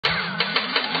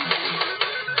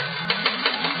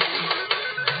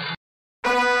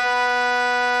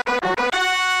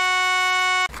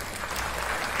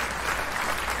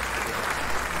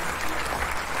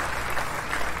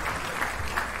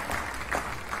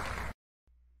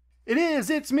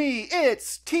It's me,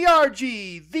 it's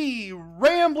TRG, the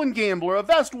Ramblin' Gambler, a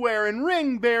vest-wearing,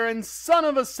 ring-bearing son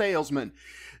of a salesman.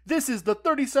 This is the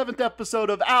 37th episode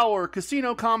of our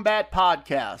Casino Kombat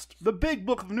podcast. The big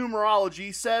book of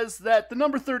numerology says that the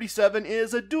number 37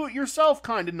 is a do-it-yourself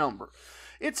kind of number.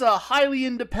 It's a highly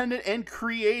independent and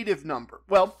creative number.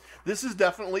 Well, this is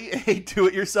definitely a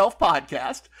do-it-yourself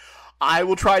podcast. I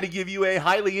will try to give you a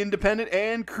highly independent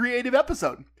and creative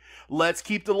episode. Let's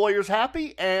keep the lawyers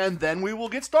happy, and then we will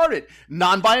get started.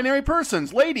 Non-binary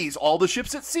persons, ladies, all the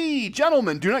ships at sea,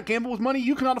 gentlemen, do not gamble with money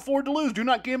you cannot afford to lose. Do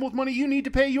not gamble with money you need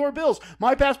to pay your bills.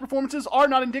 My past performances are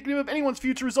not indicative of anyone's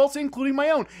future results, including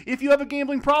my own. If you have a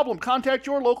gambling problem, contact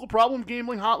your local problem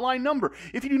gambling hotline number.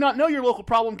 If you do not know your local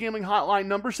problem gambling hotline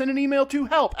number, send an email to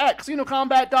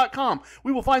help@casinokombat.com.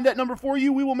 We will find that number for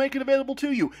you. We will make it available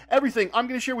to you. Everything I'm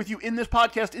going to share with you in this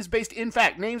podcast is based in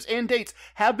fact. Names and dates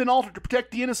have been altered to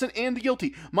protect the innocent and the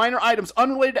guilty. Minor items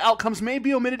unrelated to outcomes may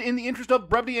be omitted in the interest of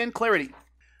brevity and clarity.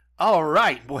 All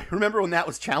right, boy, remember when that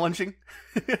was challenging?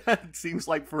 It seems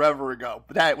like forever ago,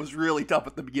 but that was really tough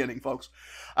at the beginning, folks.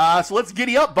 So let's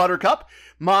giddy up, Buttercup.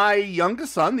 My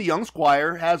youngest son, the young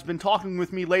squire, has been talking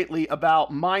with me lately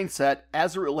about mindset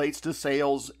as it relates to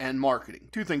sales and marketing.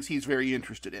 Two things he's very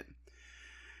interested in.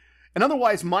 An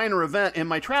otherwise minor event in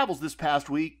my travels this past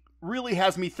week really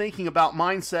has me thinking about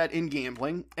mindset in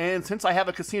gambling, and since I have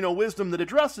a casino wisdom that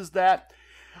addresses that,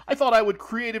 I thought I would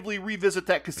creatively revisit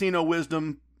that casino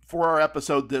wisdom for our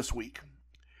episode this week.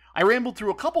 I rambled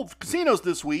through a couple of casinos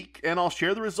this week, and I'll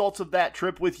share the results of that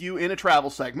trip with you in a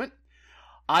travel segment.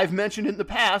 I've mentioned in the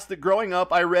past that growing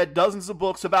up I read dozens of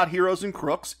books about heroes and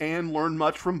crooks and learned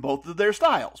much from both of their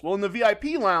styles. Well, in the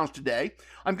VIP lounge today,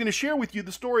 I'm going to share with you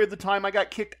the story of the time I got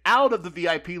kicked out of the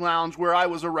VIP lounge where I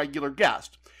was a regular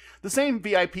guest. The same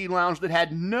VIP lounge that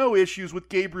had no issues with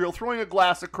Gabriel throwing a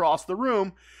glass across the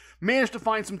room managed to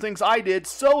find some things I did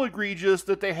so egregious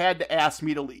that they had to ask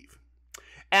me to leave.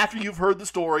 After you've heard the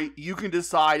story, you can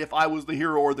decide if I was the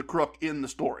hero or the crook in the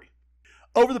story.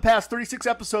 Over the past 36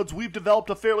 episodes, we've developed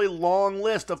a fairly long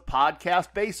list of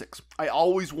podcast basics. I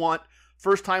always want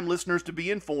first-time listeners to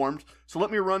be informed, so let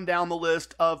me run down the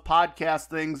list of podcast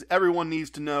things everyone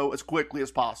needs to know as quickly as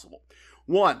possible.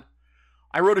 1.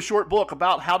 I wrote a short book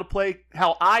about how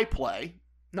I play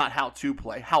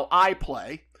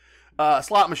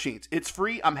slot machines. It's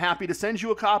free. I'm happy to send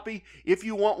you a copy. If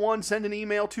you want one, send an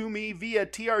email to me via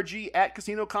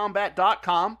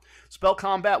trg@casinokombat.com. Spell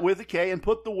combat with a K and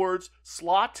put the words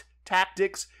slot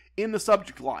tactics in the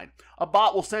subject line. A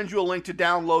bot will send you a link to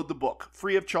download the book.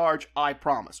 Free of charge, I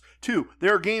promise. 2,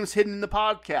 there are games hidden in the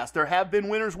podcast. There have been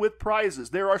winners with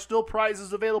prizes. There are still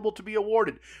prizes available to be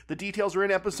awarded. The details are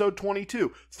in episode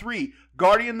 22. 3,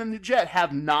 Guardian and the Jet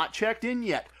have not checked in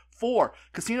yet. 4,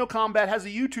 Casino Kombat has a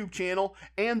YouTube channel,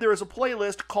 and there is a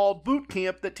playlist called Boot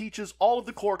Camp that teaches all of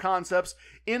the core concepts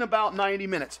in about 90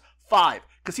 minutes. 5,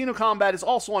 Casino Kombat is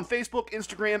also on Facebook,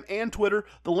 Instagram, and Twitter.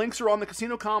 The links are on the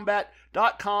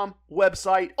CasinoKombat.com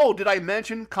website. Oh, did I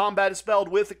mention combat is spelled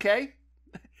with a K?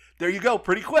 There you go,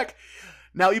 pretty quick.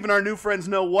 Now even our new friends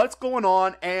know what's going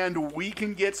on, and we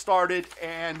can get started,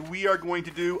 and we are going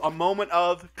to do a moment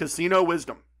of casino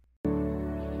wisdom.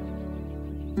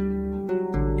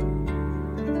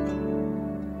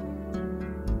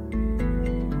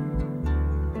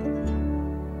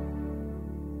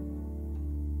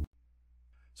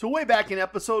 So way back in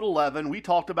episode 11, we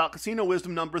talked about casino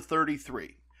wisdom number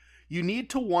 33. You need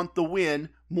to want the win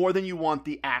more than you want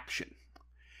the action.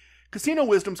 Casino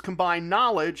wisdoms combine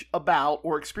knowledge about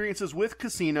or experiences with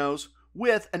casinos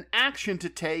with an action to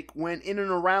take when in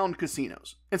and around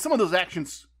casinos. And some of those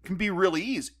actions can be really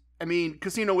easy. I mean,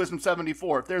 Casino Wisdom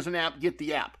 74, if there's an app, get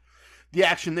the app. The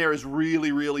action there is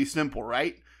really, really simple,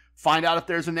 right? Find out if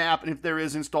there's an app, and if there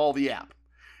is, install the app.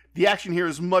 The action here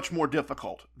is much more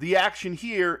difficult. The action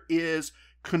here is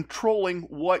controlling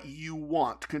what you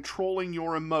want, controlling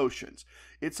your emotions.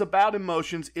 It's about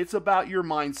emotions. It's about your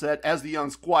mindset, as the young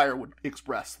squire would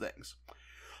express things.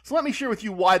 So let me share with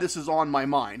you why this is on my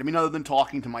mind. I mean, other than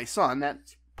talking to my son,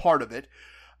 that's part of it.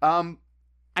 I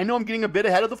know I'm getting a bit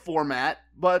ahead of the format,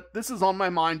 but this is on my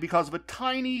mind because of a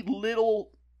tiny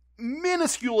little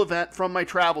minuscule event from my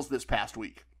travels this past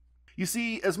week. You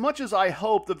see, as much as I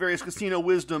hope the various casino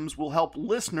wisdoms will help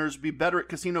listeners be better at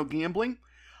casino gambling,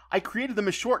 I created them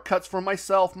as shortcuts for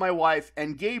myself, my wife,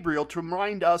 and Gabriel to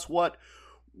remind us what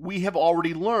we have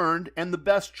already learned and the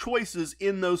best choices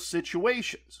in those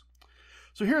situations.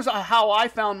 So here's how I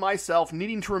found myself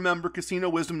needing to remember casino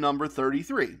wisdom number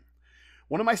 33.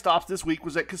 One of my stops this week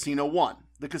was at Casino 1,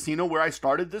 the casino where I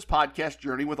started this podcast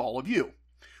journey with all of you.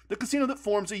 The casino that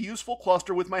forms a useful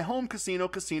cluster with my home casino,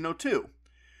 Casino 2.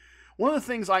 One of the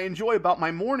things I enjoy about my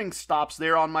morning stops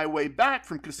there on my way back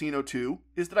from Casino 2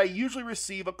 is that I usually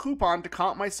receive a coupon to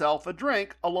comp myself a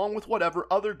drink along with whatever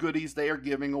other goodies they are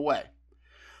giving away.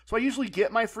 So I usually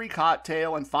get my free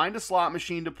cocktail and find a slot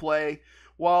machine to play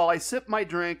while I sip my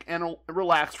drink and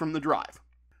relax from the drive.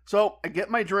 So I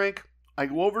get my drink, I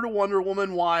go over to Wonder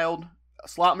Woman Wild, a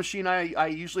slot machine I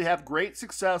usually have great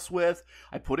success with.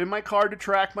 I put in my card to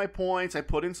track my points, I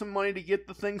put in some money to get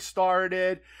the thing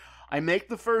started. I make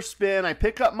the first spin, I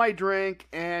pick up my drink,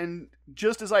 and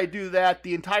just as I do that,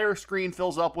 the entire screen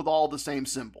fills up with all the same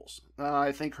symbols.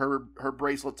 I think her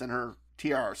bracelets and her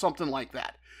tiara, something like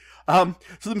that. So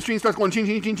the machine starts going ching,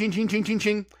 ching, ching, ching, ching, ching, ching,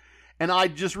 ching, and I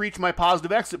just reach my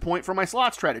positive exit point for my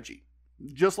slot strategy.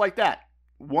 Just like that.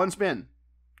 One spin.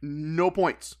 No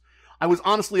points. I was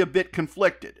honestly a bit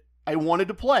conflicted. I wanted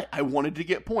to play. I wanted to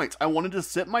get points. I wanted to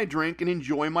sip my drink and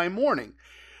enjoy my morning.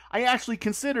 I actually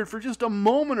considered for just a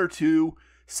moment or two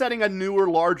setting a newer,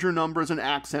 larger number as an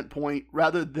accent point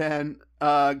rather than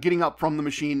getting up from the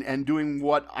machine and doing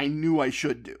what I knew I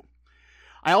should do.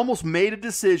 I almost made a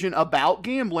decision about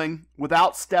gambling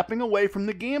without stepping away from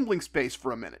the gambling space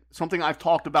for a minute, something I've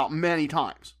talked about many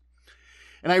times.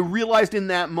 And I realized in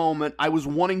that moment I was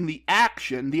wanting the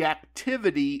action, the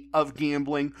activity of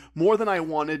gambling more than I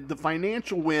wanted the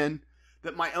financial win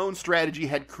that my own strategy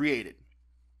had created.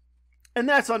 And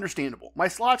that's understandable. My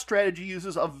slot strategy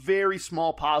uses a very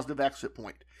small positive exit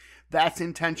point. That's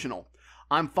intentional.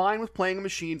 I'm fine with playing a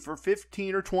machine for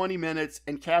 15 or 20 minutes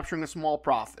and capturing a small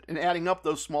profit and adding up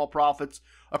those small profits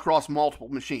across multiple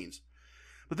machines.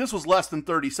 But this was less than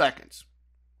 30 seconds.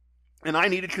 And I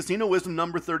needed Casino Wisdom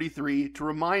number 33 to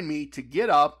remind me to get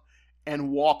up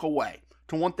and walk away,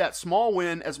 to want that small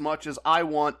win as much as I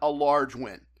want a large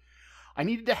win. I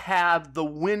needed to have the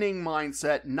winning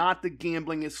mindset, not the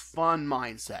gambling is fun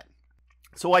mindset.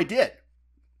 So I did.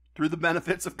 Through the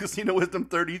benefits of Casino Wisdom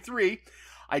 33,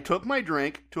 I took my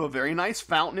drink to a very nice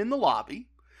fountain in the lobby,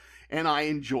 and I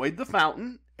enjoyed the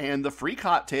fountain and the free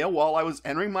cocktail while I was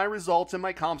entering my results and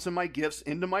my comps and my gifts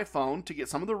into my phone to get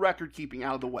some of the record keeping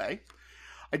out of the way.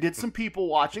 I did some people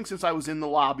watching since I was in the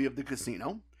lobby of the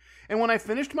casino, and when I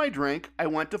finished my drink, I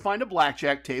went to find a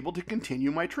blackjack table to continue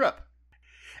my trip.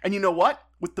 And you know what?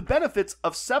 With the benefits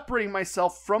of separating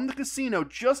myself from the casino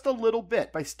just a little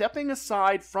bit by stepping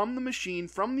aside from the machine,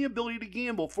 from the ability to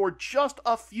gamble for just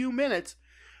a few minutes,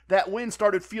 that win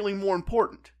started feeling more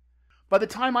important. By the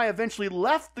time I eventually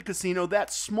left the casino,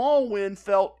 that small win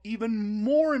felt even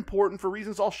more important for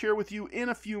reasons I'll share with you in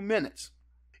a few minutes.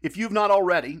 If you've not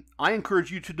already, I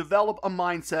encourage you to develop a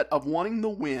mindset of wanting the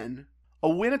win, a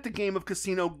win at the game of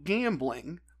casino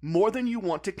gambling, more than you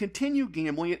want to continue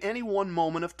gambling at any one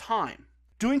moment of time.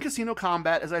 Doing Casino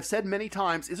Combat, as I've said many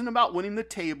times, isn't about winning the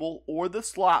table or the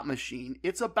slot machine.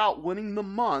 It's about winning the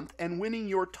month and winning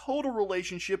your total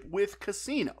relationship with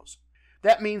casinos.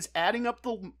 That means adding up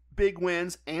the big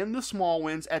wins and the small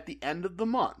wins at the end of the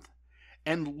month.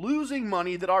 And losing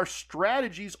money that our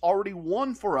strategies already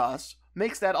won for us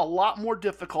makes that a lot more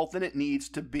difficult than it needs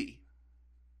to be.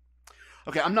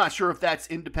 Okay, I'm not sure if that's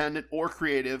independent or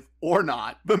creative or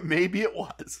not, but maybe it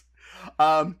was.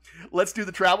 Let's do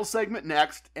the travel segment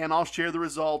next, and I'll share the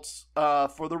results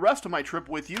for the rest of my trip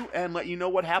with you and let you know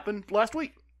what happened last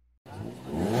week.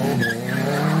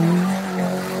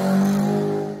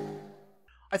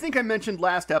 I think I mentioned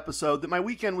last episode that my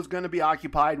weekend was going to be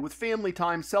occupied with family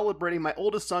time celebrating my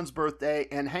oldest son's birthday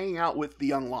and hanging out with the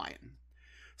young lion.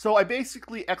 So I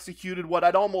basically executed what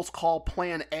I'd almost call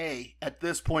Plan A at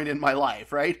this point in my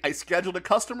life, right? I scheduled a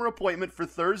customer appointment for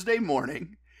Thursday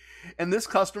morning, and this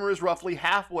customer is roughly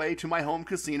halfway to my home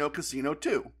casino, Casino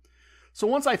 2. So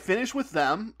once I finished with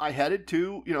them, I head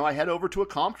over to a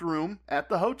comped room at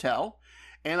the hotel,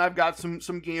 and I've got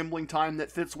some gambling time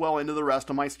that fits well into the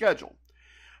rest of my schedule.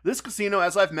 This casino,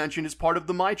 as I've mentioned, is part of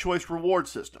the My Choice reward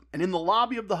system, and in the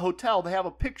lobby of the hotel, they have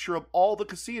a picture of all the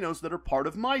casinos that are part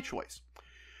of My Choice.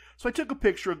 So I took a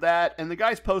picture of that, and the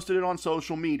guys posted it on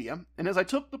social media, and as I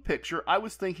took the picture, I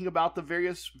was thinking about the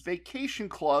various vacation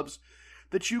clubs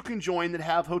that you can join that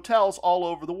have hotels all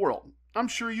over the world. I'm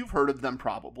sure you've heard of them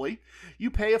probably. You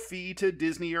pay a fee to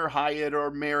Disney or Hyatt or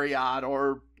Marriott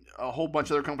or a whole bunch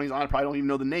of other companies I probably don't even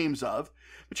know the names of,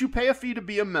 but you pay a fee to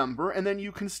be a member, and then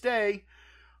you can stay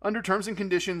under terms and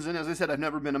conditions, and as I said, I've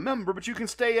never been a member, but you can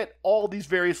stay at all these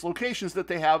various locations that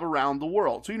they have around the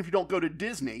world. So even if you don't go to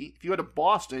Disney, if you go to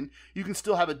Boston, you can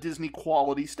still have a Disney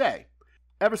quality stay.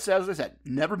 As I said,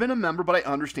 never been a member, but I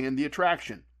understand the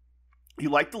attraction.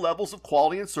 You like the levels of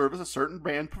quality and service a certain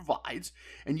brand provides,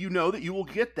 and you know that you will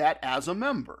get that as a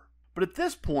member. But at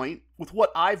this point, with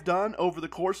what I've done over the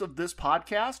course of this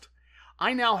podcast,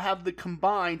 I now have the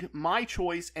combined My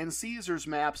Choice and Caesars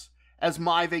maps as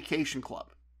my vacation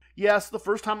club. Yes, the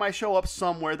first time I show up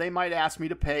somewhere, they might ask me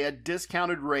to pay a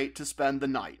discounted rate to spend the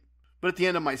night. But at the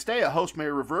end of my stay, a host may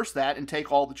reverse that and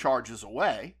take all the charges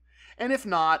away. And if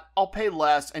not, I'll pay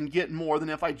less and get more than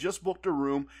if I just booked a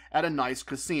room at a nice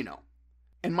casino.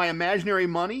 And my imaginary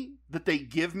money that they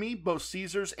give me, both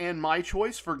Caesars and My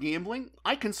Choice for gambling,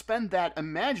 I can spend that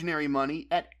imaginary money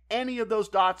at any of those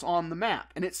dots on the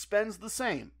map, and it spends the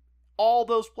same. All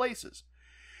those places.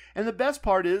 And the best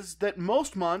part is that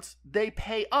most months, they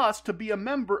pay us to be a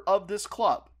member of this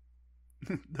club.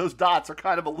 Those dots are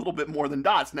kind of a little bit more than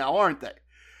dots now, aren't they?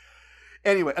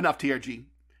 Anyway, enough TRG.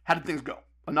 How did things go?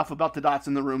 Enough about the dots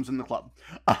in the rooms in the club.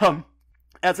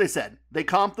 As I said, they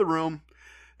comped the room.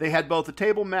 They had both a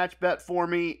table match bet for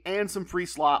me and some free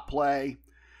slot play.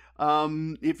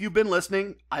 If you've been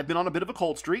listening, I've been on a bit of a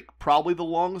cold streak, probably the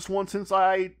longest one since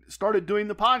I started doing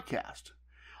the podcast.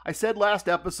 I said last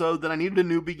episode that I needed a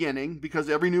new beginning because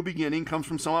every new beginning comes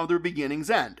from some other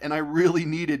beginning's end, and I really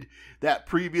needed that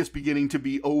previous beginning to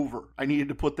be over. I needed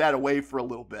to put that away for a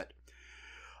little bit.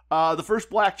 The first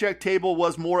blackjack table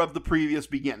was more of the previous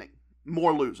beginning,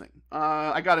 more losing.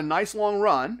 I got a nice long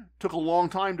run, took a long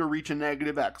time to reach a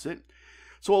negative exit,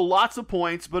 so lots of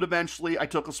points, but eventually I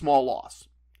took a small loss.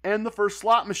 And the first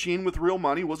slot machine with real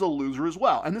money was a loser as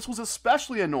well, and this was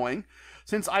especially annoying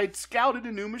since I'd scouted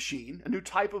a new machine, a new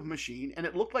type of machine, and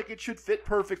it looked like it should fit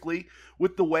perfectly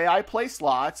with the way I play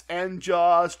slots, and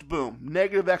just boom,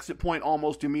 negative exit point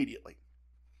almost immediately.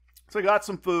 So I got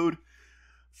some food,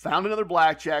 found another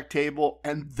blackjack table,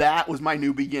 and that was my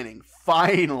new beginning,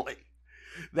 finally.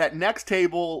 That next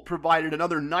table provided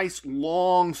another nice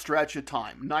long stretch of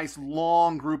time, nice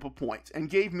long group of points, and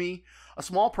gave me a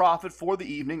small profit for the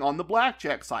evening on the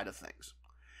blackjack side of things.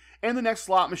 And the next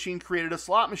slot machine created a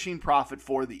slot machine profit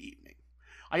for the evening.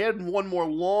 I added one more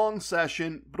long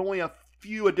session, but only a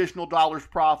few additional dollars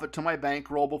profit to my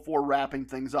bankroll before wrapping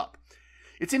things up.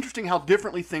 It's interesting how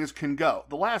differently things can go.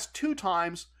 The last 2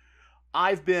 times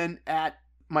I've been at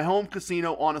my home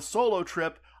casino on a solo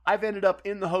trip, I've ended up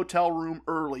in the hotel room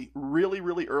early, really,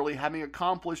 really early, having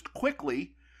accomplished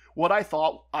quickly what I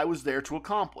thought I was there to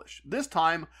accomplish. This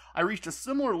time, I reached a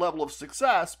similar level of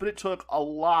success, but it took a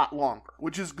lot longer,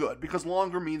 which is good, because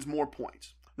longer means more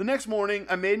points. The next morning,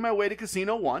 I made my way to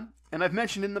Casino 1, and I've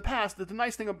mentioned in the past that the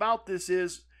nice thing about this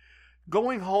is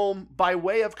going home by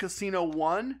way of Casino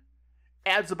 1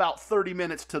 adds about 30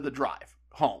 minutes to the drive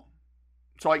home.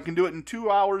 So I can do it in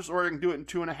 2 hours, or I can do it in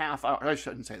 2.5 hours. I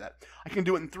shouldn't say that. I can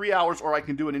do it in 3 hours, or I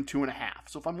can do it in 2.5.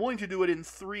 So if I'm willing to do it in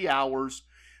 3 hours,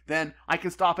 then I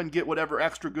can stop and get whatever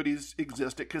extra goodies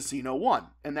exist at Casino 1.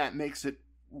 And that makes it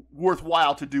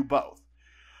worthwhile to do both.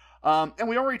 And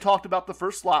we already talked about the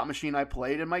first slot machine I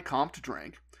played and my comped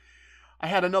drink. I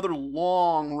had another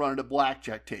long run at a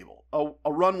blackjack table.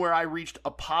 A run where I reached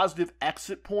a positive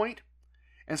exit point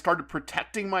and started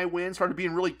protecting my win, started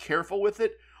being really careful with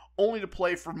it, only to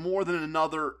play for more than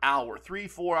another hour, 3,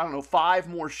 4, 5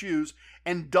 more shoes,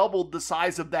 and doubled the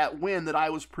size of that win that I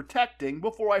was protecting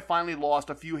before I finally lost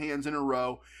a few hands in a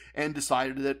row and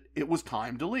decided that it was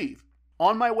time to leave.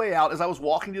 On my way out, as I was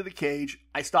walking to the cage,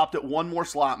 I stopped at one more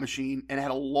slot machine and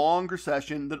had a longer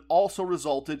session that also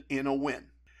resulted in a win.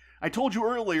 I told you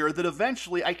earlier that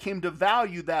eventually I came to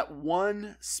value that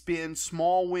one spin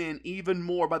small win even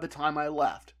more by the time I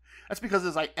left. That's because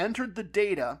as I entered the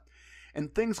data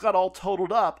and things got all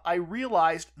totaled up, I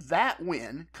realized that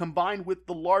win, combined with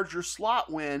the larger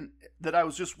slot win that I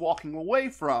was just walking away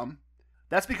from,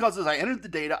 that's because as I entered the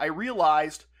data, I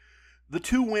realized the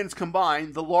 2 wins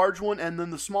combined, the large one and then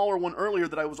the smaller one earlier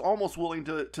that I was almost willing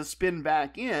to spin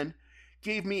back in,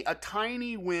 gave me a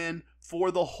tiny win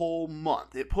for the whole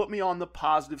month. It put me on the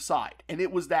positive side. And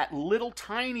it was that little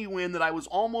tiny win that I was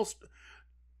almost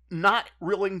not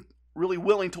really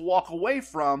willing to walk away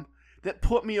from that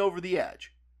put me over the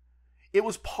edge. It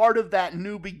was part of that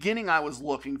new beginning I was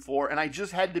looking for, and I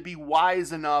just had to be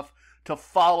wise enough to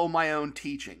follow my own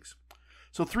teachings.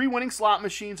 So 3 winning slot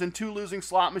machines and 2 losing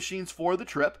slot machines for the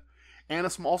trip, and a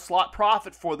small slot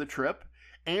profit for the trip,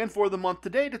 and for the month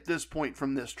to date at this point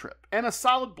from this trip, and a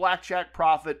solid blackjack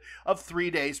profit of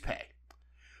 3 days' pay.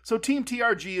 So Team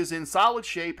TRG is in solid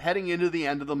shape heading into the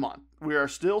end of the month. We are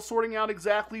still sorting out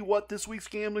exactly what this week's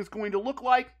gambling is going to look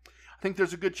like. I think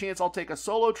there's a good chance I'll take a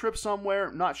solo trip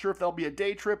somewhere. Not sure if that'll be a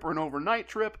day trip or an overnight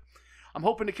trip. I'm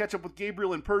hoping to catch up with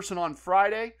Gabriel in person on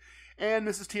Friday. And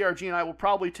Mrs. TRG and I will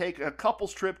probably take a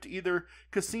couple's trip to either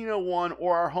Casino 1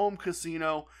 or our home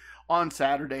casino on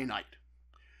Saturday night.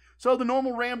 So the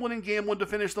normal rambling and gambling to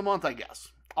finish the month, I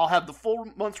guess. I'll have the full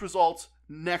month's results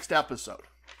next episode.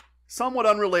 Somewhat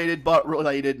unrelated, but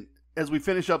related. as we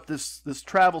finish up this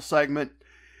travel segment.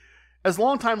 As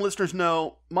longtime listeners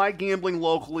know, my gambling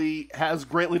locally has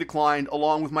greatly declined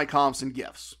along with my comps and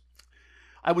gifts.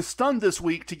 I was stunned this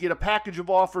week to get a package of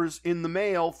offers in the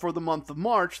mail for the month of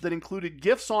March that included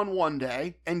gifts on one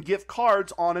day and gift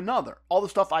cards on another, all the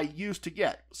stuff I used to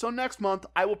get. So next month,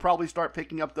 I will probably start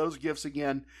picking up those gifts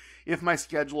again if my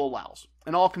schedule allows.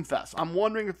 And I'll confess, I'm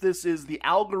wondering if this is the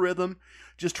algorithm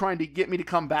just trying to get me to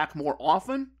come back more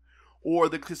often, or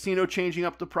the casino changing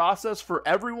up the process for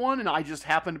everyone and I just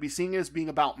happen to be seeing it as being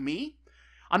about me.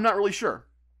 I'm not really sure,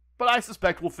 but I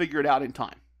suspect we'll figure it out in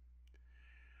time.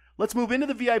 Let's move into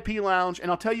the VIP lounge,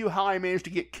 and I'll tell you how I managed to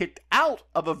get kicked out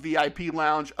of a VIP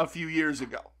lounge a few years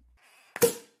ago.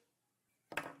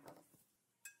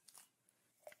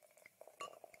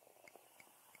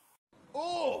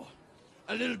 Oh,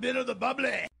 a little bit of the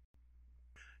bubbly.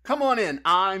 Come on in.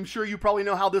 I'm sure you probably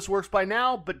know how this works by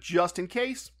now, but just in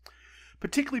case.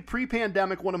 Particularly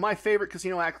pre-pandemic, one of my favorite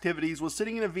casino activities was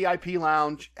sitting in a VIP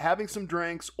lounge, having some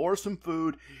drinks or some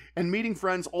food, and meeting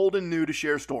friends old and new to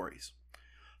share stories.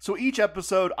 So each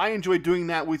episode, I enjoy doing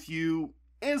that with you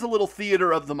as a little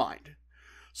theater of the mind.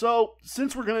 So,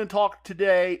 since we're going to talk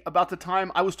today about the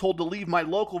time I was told to leave my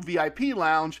local VIP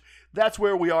lounge, that's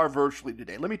where we are virtually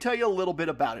today. Let me tell you a little bit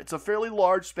about it. It's a fairly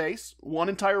large space. One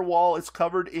entire wall is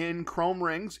covered in chrome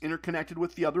rings, interconnected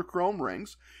with the other chrome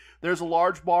rings. There's a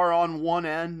large bar on one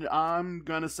end. I'm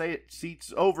going to say it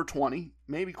seats over 20,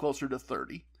 maybe closer to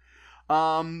 30.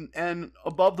 And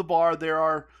above the bar, there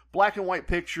are black and white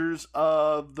pictures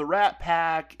of the Rat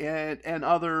Pack and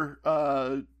other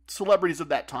celebrities of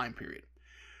that time period.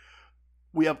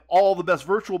 We have all the best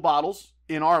virtual bottles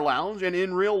in our lounge, and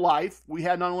in real life, we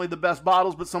had not only the best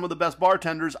bottles, but some of the best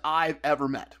bartenders I've ever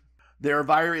met. There are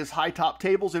various high-top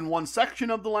tables in one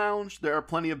section of the lounge. There are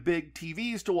plenty of big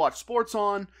TVs to watch sports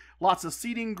on, lots of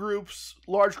seating groups,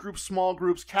 large groups, small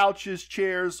groups, couches,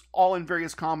 chairs, all in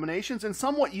various combinations, and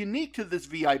somewhat unique to this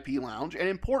VIP lounge and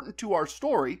important to our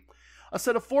story, a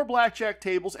set of 4 blackjack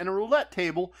tables and a roulette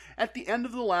table at the end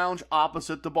of the lounge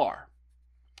opposite the bar.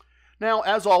 Now,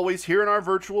 as always, here in our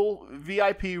virtual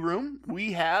VIP room,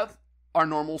 we have our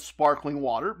normal sparkling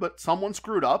water, but someone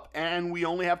screwed up and we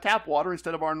only have tap water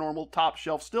instead of our normal top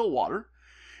shelf still water.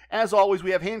 As always, we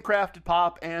have handcrafted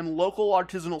pop and local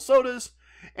artisanal sodas,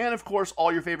 and of course,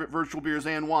 all your favorite virtual beers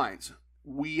and wines.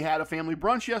 We had a family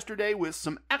brunch yesterday with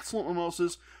some excellent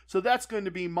mimosas, so that's going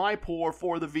to be my pour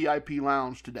for the VIP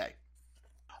lounge today.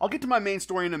 I'll get to my main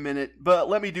story in a minute, but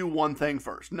let me do one thing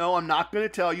first. No, I'm not going to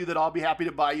tell you that I'll be happy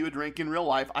to buy you a drink in real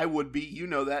life. I would be. You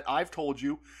know that. I've told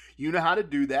you. You know how to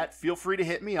do that. Feel free to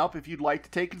hit me up if you'd like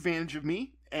to take advantage of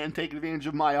me and take advantage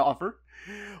of my offer.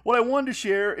 What I wanted to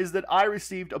share is that I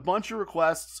received a bunch of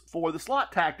requests for the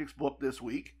Slot Tactics book this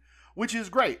week, which is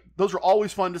great. Those are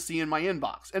always fun to see in my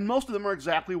inbox, and most of them are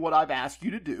exactly what I've asked you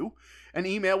to do, an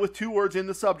email with 2 words in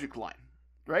the subject line,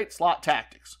 right? Slot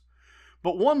Tactics.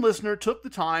 But one listener took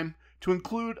the time to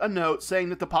include a note saying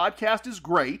that the podcast is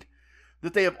great,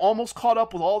 that they have almost caught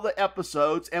up with all the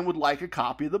episodes and would like a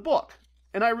copy of the book.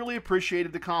 And I really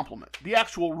appreciated the compliment. The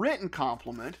actual written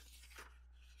compliment,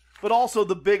 but also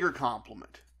the bigger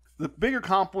compliment. The bigger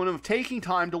compliment of taking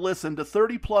time to listen to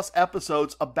 30 plus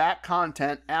episodes of back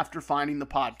content after finding the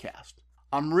podcast.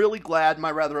 I'm really glad my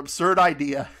rather absurd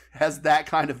idea has that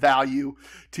kind of value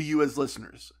to you as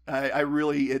listeners.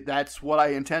 That's what I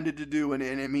intended to do, and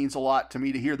it means a lot to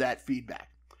me to hear that feedback.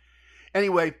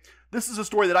 Anyway, this is a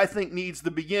story that I think needs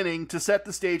the beginning to set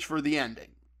the stage for the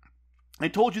ending. I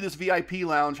told you this VIP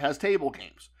lounge has table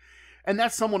games, and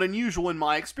that's somewhat unusual in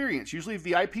my experience. Usually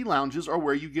VIP lounges are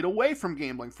where you get away from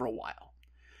gambling for a while.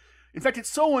 In fact,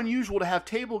 it's so unusual to have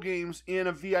table games in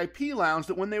a VIP lounge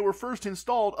that when they were first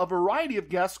installed, a variety of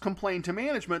guests complained to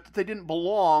management that they didn't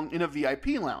belong in a VIP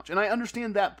lounge. And I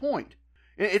understand that point.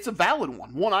 It's a valid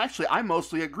one actually I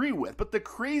mostly agree with. But the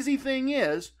crazy thing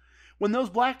is, when those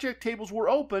blackjack tables were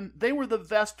open, they were the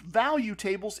best value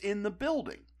tables in the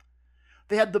building.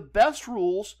 They had the best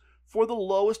rules for the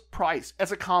lowest price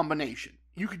as a combination.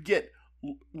 You could get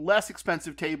less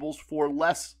expensive tables for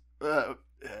less,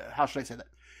 how should I say that?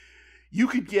 You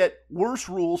could get worse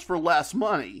rules for less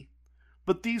money,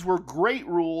 but these were great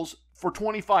rules for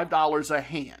 $25 a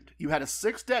hand. You had a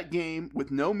 6-deck game with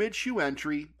no mid-shoe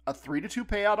entry, a 3-2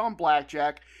 payout on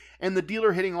blackjack, and the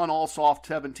dealer hitting on all soft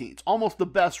 17s. Almost the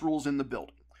best rules in the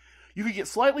building. You could get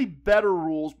slightly better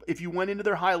rules if you went into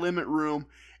their high-limit room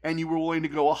and you were willing to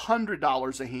go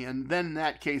 $100 a hand. Then in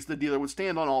that case, the dealer would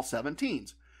stand on all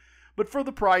 17s. But for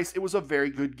the price, it was a very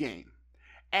good game.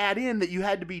 Add in that you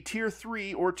had to be tier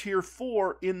 3 or tier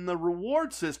 4 in the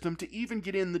reward system to even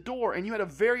get in the door, and you had a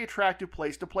very attractive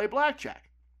place to play blackjack.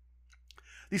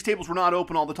 These tables were not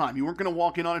open all the time. You weren't going to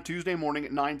walk in on a Tuesday morning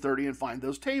at 9:30 and find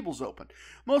those tables open.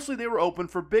 Mostly they were open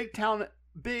for big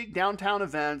downtown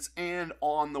events and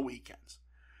on the weekends.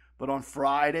 But on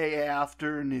Friday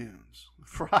afternoon,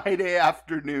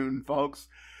 folks,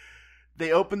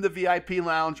 they opened the VIP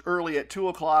lounge early at 2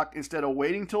 o'clock instead of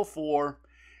waiting till 4.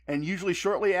 And usually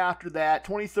shortly after that,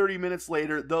 20-30 minutes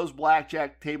later, those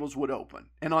blackjack tables would open.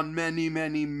 And on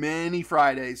many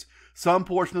Fridays, some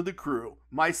portion of the crew,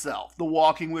 myself, the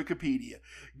walking Wikipedia,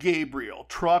 Gabriel,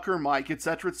 Trucker Mike,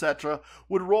 etc.,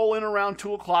 would roll in around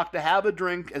 2 o'clock to have a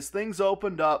drink as things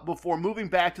opened up before moving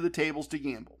back to the tables to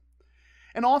gamble.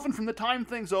 And often from the time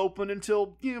things opened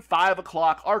until 5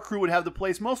 o'clock, our crew would have the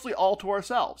place mostly all to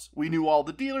ourselves. We knew all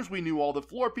the dealers, we knew all the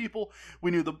floor people,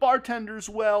 we knew the bartenders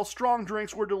well. Strong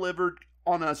drinks were delivered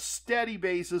on a steady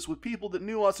basis with people that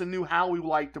knew us and knew how we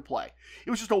liked to play.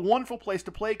 It was just a wonderful place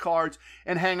to play cards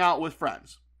and hang out with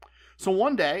friends. So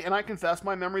one day, and I confess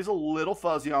my memory's a little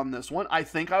fuzzy on this one, I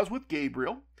think I was with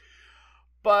Gabriel,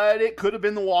 but it could have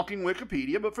been the walking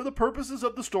Wikipedia, but for the purposes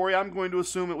of the story, I'm going to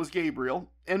assume it was Gabriel,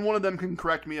 and one of them can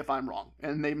correct me if I'm wrong,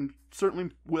 and they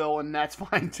certainly will, and that's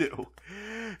fine too.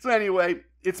 So anyway,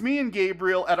 it's me and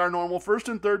Gabriel at our normal first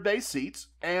and third base seats,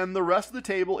 and the rest of the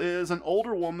table is an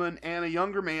older woman and a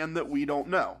younger man that we don't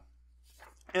know.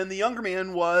 And the younger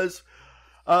man was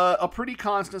a pretty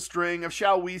constant string of,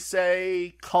 shall we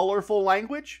say, colorful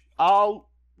language. I'll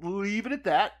leave it at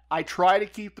that. I try to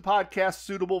keep the podcast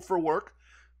suitable for work.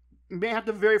 You may have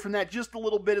to vary from that just a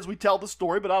little bit as we tell the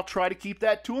story, but I'll try to keep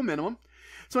that to a minimum.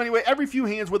 So anyway, every few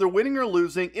hands, whether winning or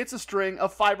losing, it's a string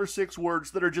of 5 or 6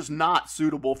 words that are just not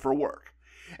suitable for work.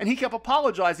 And he kept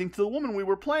apologizing to the woman we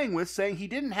were playing with, saying he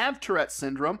didn't have Tourette's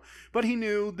syndrome, but he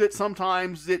knew that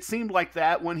sometimes it seemed like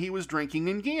that when he was drinking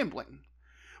and gambling.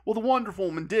 Well, the wonderful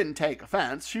woman didn't take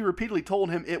offense. She repeatedly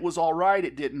told him it was all right,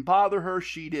 it didn't bother her,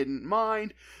 she didn't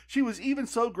mind. She was even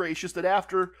so gracious that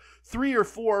after 3 or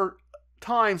 4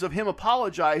 times of him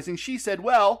apologizing, she said,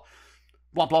 well,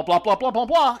 blah, blah, blah, blah, blah, blah,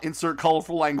 blah, insert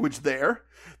colorful language there.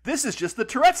 This is just the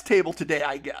Tourette's table today,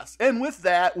 I guess. And with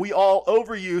that, we all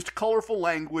overused colorful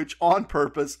language on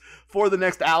purpose for the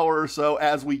next hour or so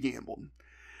as we gambled.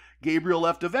 Gabriel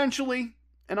left eventually,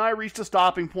 and I reached a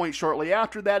stopping point shortly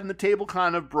after that, and the table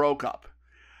kind of broke up.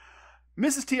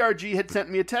 Mrs. TRG had sent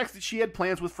me a text that she had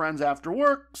plans with friends after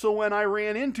work, so when I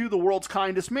ran into the world's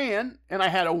kindest man, and I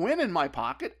had a win in my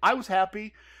pocket, I was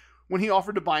happy when he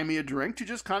offered to buy me a drink to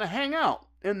just kind of hang out.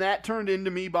 And that turned into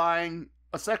me buying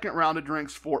a second round of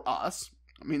drinks for us.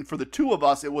 I mean, for the two of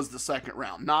us, it was the second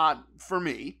round, not for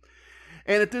me.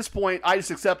 And at this point, I just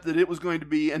accepted it was going to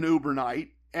be an Uber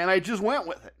night, and I just went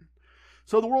with it.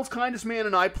 So the world's kindest man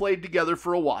and I played together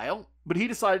for a while, but he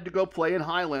decided to go play in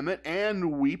high limit,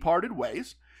 and we parted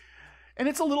ways. And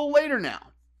it's a little later now,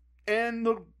 and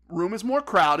the room is more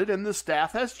crowded, and the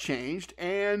staff has changed,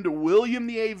 and William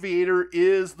the Aviator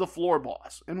is the floor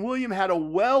boss. And William had a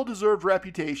well-deserved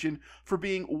reputation for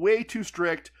being way too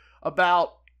strict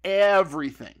about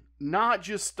everything, not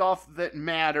just stuff that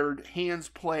mattered, hands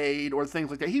played, or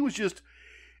things like that. He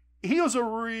was a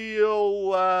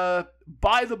real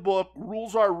by the book,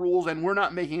 rules are rules, and we're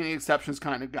not making any exceptions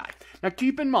kind of guy. Now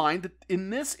keep in mind that in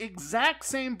this exact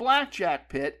same blackjack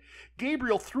pit,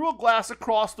 Gabriel threw a glass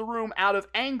across the room out of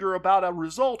anger about a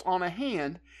result on a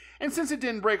hand, and since it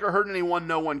didn't break or hurt anyone,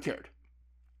 no one cared.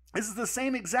 This is the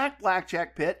same exact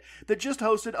blackjack pit that just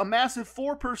hosted a massive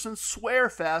 4-person swear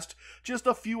fest just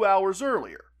a few hours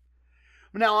earlier.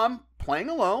 Now I'm playing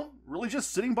alone, really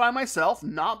just sitting by myself,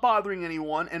 not bothering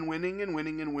anyone, and winning and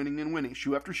winning and winning and winning,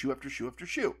 shoe after shoe after shoe after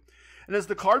shoe. And as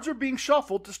the cards are being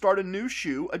shuffled to start a new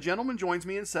shoe, a gentleman joins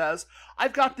me and says,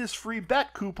 I've got this free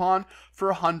bet coupon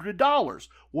for $100.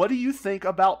 What do you think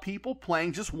about people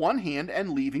playing just one hand and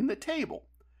leaving the table?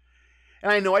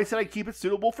 And I know I said I'd keep it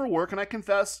suitable for work, and I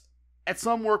confess, at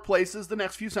some workplaces, the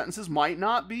next few sentences might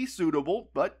not be suitable,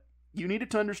 but you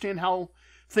needed to understand how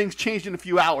things changed in a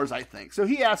few hours, I think. So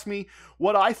he asked me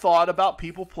what I thought about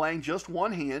people playing just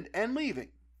one hand and leaving.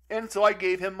 And so I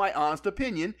gave him my honest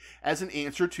opinion as an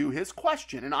answer to his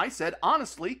question. And I said,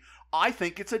 honestly, I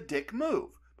think it's a dick move.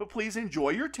 But please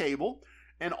enjoy your table,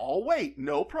 and I'll wait,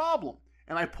 no problem.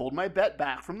 And I pulled my bet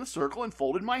back from the circle and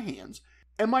folded my hands.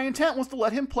 And my intent was to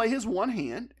let him play his one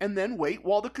hand and then wait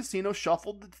while the casino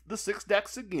shuffled the 6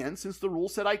 decks again, since the rule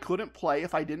said I couldn't play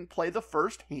if I didn't play the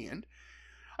first hand.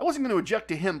 I wasn't going to object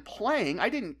to him playing, I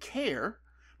didn't care,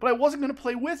 but I wasn't going to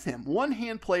play with him.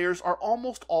 One-hand players are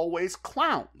almost always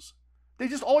clowns. They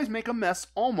just always make a mess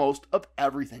almost of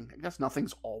everything. I guess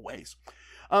nothing's always.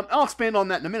 I'll expand on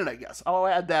that in a minute, I guess. I'll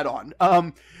add that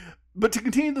on. But to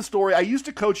continue the story, I used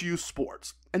to coach youth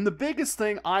sports, and the biggest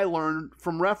thing I learned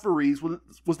from referees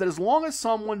was that as long as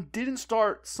someone didn't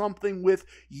start something with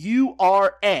 "you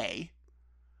are a,"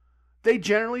 they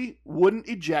generally wouldn't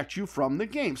eject you from the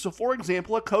game. So, for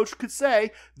example, a coach could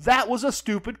say, "That was a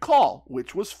stupid call,"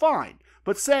 which was fine.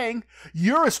 But saying,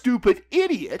 "You're a stupid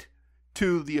idiot,"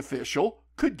 to the official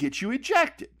could get you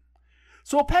ejected.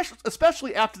 So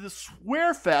especially after the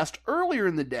swear fest earlier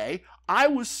in the day, I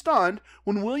was stunned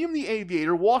when William the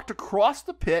Aviator walked across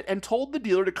the pit and told the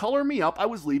dealer to color me up I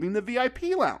was leaving the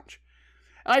VIP lounge.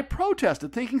 And I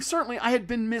protested, thinking certainly I had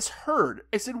been misheard.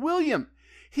 I said, "William,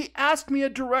 he asked me a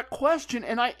direct question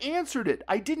and I answered it.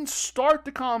 I didn't start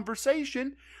the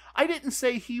conversation. I didn't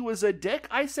say he was a dick.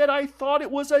 I said I thought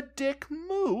it was a dick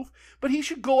move, but he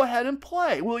should go ahead and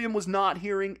play." William was not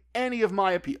hearing any of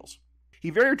my appeals. He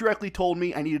very directly told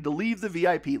me I needed to leave the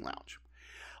VIP lounge.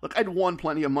 Look, I'd won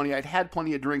plenty of money. I'd had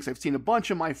plenty of drinks. I've seen a bunch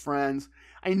of my friends.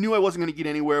 I knew I wasn't going to get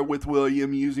anywhere with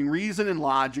William using reason and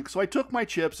logic, so I took my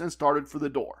chips and started for the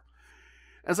door.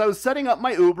 As I was setting up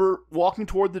my Uber, walking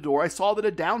toward the door, I saw that a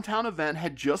downtown event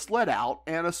had just let out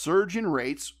and a surge in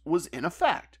rates was in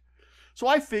effect. So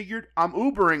I figured, I'm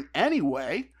Ubering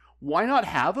anyway. Why not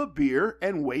have a beer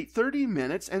and wait 30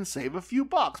 minutes and save a few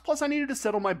bucks? Plus, I needed to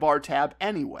settle my bar tab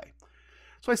anyway.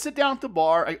 So I sit down at the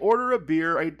bar, I order a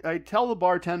beer, I tell the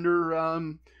bartender,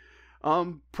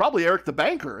 probably Eric the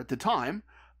banker at the time,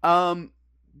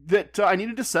 that I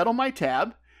needed to settle my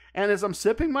tab. And as I'm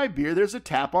sipping my beer, there's a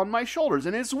tap on my shoulders.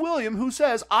 And it's William who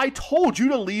says, "I told you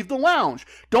to leave the lounge.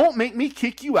 Don't make me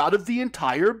kick you out of the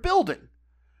entire building."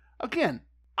 Again,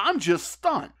 I'm just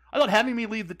stunned. I thought having me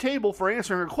leave the table for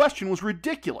answering a question was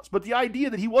ridiculous, but the idea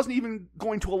that he wasn't even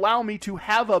going to allow me to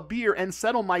have a beer and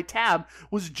settle my tab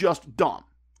was just dumb.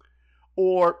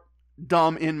 Or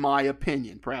dumb in my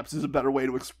opinion, perhaps is a better way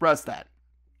to express that.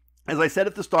 As I said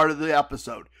at the start of the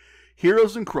episode,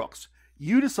 heroes and crooks,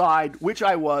 you decide which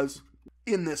I was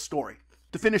in this story.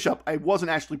 To finish up, I wasn't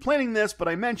actually planning this, but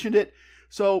I mentioned it.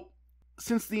 So,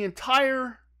 since the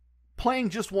entire playing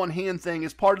just one hand thing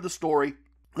is part of the story,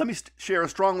 let me share a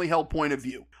strongly held point of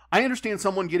view. I understand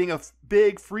someone getting a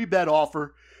big free bet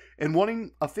offer and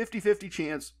wanting a 50-50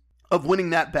 chance of winning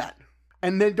that bet.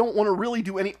 And they don't want to really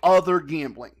do any other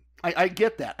gambling. I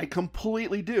get that. I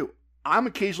completely do. I'm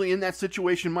occasionally in that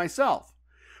situation myself.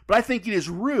 But I think it is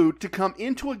rude to come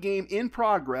into a game in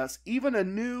progress, even a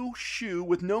new shoe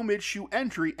with no mid-shoe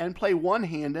entry, and play one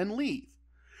hand and leave.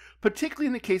 Particularly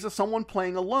in the case of someone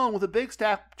playing alone with a big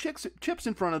stack of chips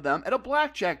in front of them at a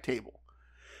blackjack table.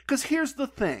 Because here's the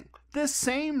thing. This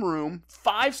same room,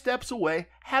 5 steps away,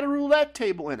 had a roulette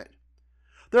table in it.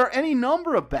 There are any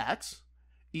number of bets,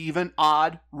 even,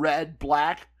 odd, red,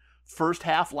 black, first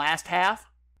half, last half,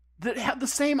 that have the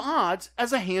same odds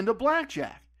as a hand of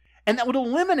blackjack. And that would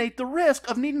eliminate the risk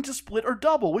of needing to split or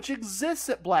double, which exists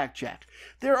at blackjack.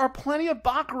 There are plenty of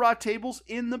baccarat tables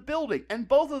in the building, and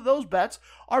both of those bets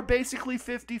are basically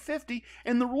 50-50,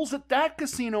 and the rules at that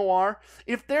casino are,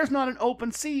 if there's not an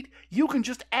open seat, you can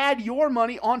just add your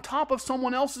money on top of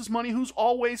someone else's money who's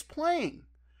always playing.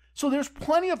 So there's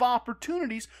plenty of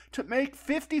opportunities to make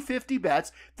 50-50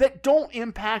 bets that don't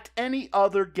impact any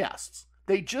other guests.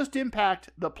 They just impact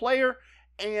the player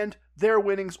and their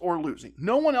winnings or losing.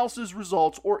 No one else's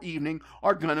results or evening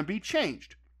are going to be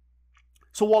changed.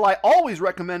 So while I always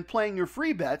recommend playing your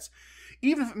free bets,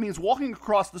 even if it means walking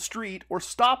across the street or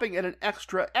stopping at an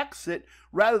extra exit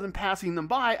rather than passing them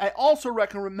by, I also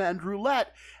recommend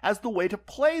roulette as the way to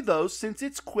play those since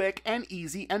it's quick and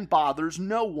easy and bothers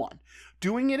no one.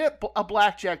 Doing it at a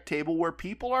blackjack table where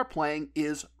people are playing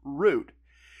is rude.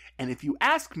 And if you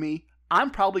ask me, I'm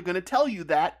probably going to tell you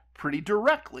that pretty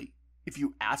directly. If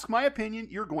you ask my opinion,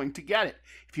 you're going to get it.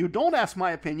 If you don't ask my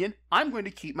opinion, I'm going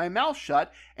to keep my mouth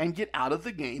shut and get out of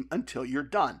the game until you're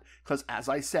done. Because as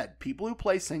I said, people who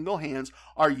play single hands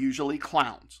are usually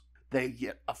clowns. They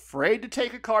get afraid to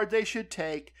take a card they should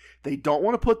take. They don't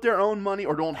want to put their own money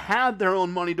or don't have their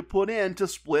own money to put in to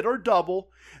split or double.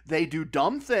 They do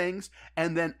dumb things,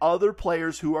 and then other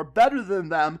players who are better than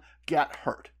them get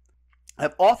hurt.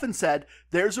 I've often said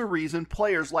there's a reason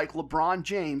players like LeBron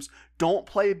James don't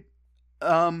play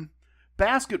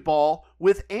basketball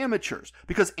with amateurs,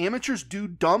 because amateurs do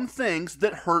dumb things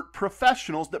that hurt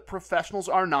professionals that professionals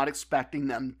are not expecting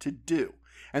them to do.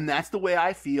 And that's the way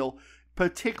I feel,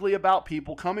 particularly about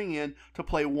people coming in to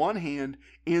play one hand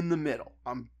in the middle.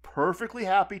 I'm perfectly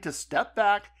happy to step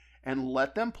back and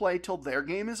let them play till their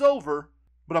game is over,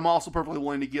 but I'm also perfectly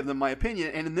willing to give them my opinion,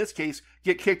 and in this case,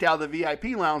 get kicked out of the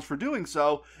VIP lounge for doing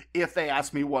so if they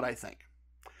ask me what I think.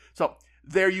 So,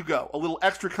 There you go. A little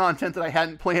extra content that I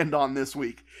hadn't planned on this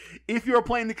week. If you're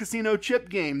playing the casino chip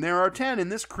game, there are 10 in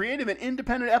this creative and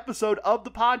independent episode of the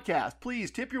podcast.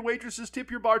 Please tip your waitresses, tip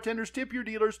your bartenders, tip your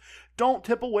dealers. Don't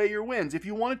tip away your wins. If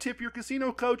you want to tip your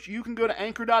casino coach, you can go to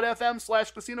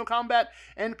anchor.fm/CasinoCombat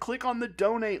and click on the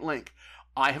donate link.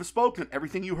 I have spoken.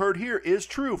 Everything you heard here is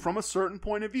true from a certain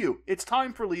point of view. It's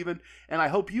time for leaving, and I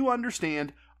hope you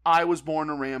understand I was born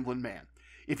a rambling man.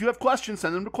 If you have questions,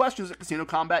 send them to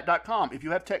questions@CasinoCombat.com. If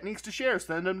you have techniques to share,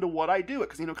 send them to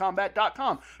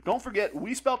whatido@CasinoCombat.com. Don't forget,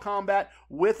 we spell combat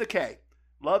with a K.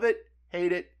 Love it,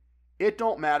 hate it, it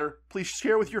don't matter. Please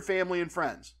share with your family and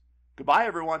friends. Goodbye,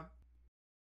 everyone.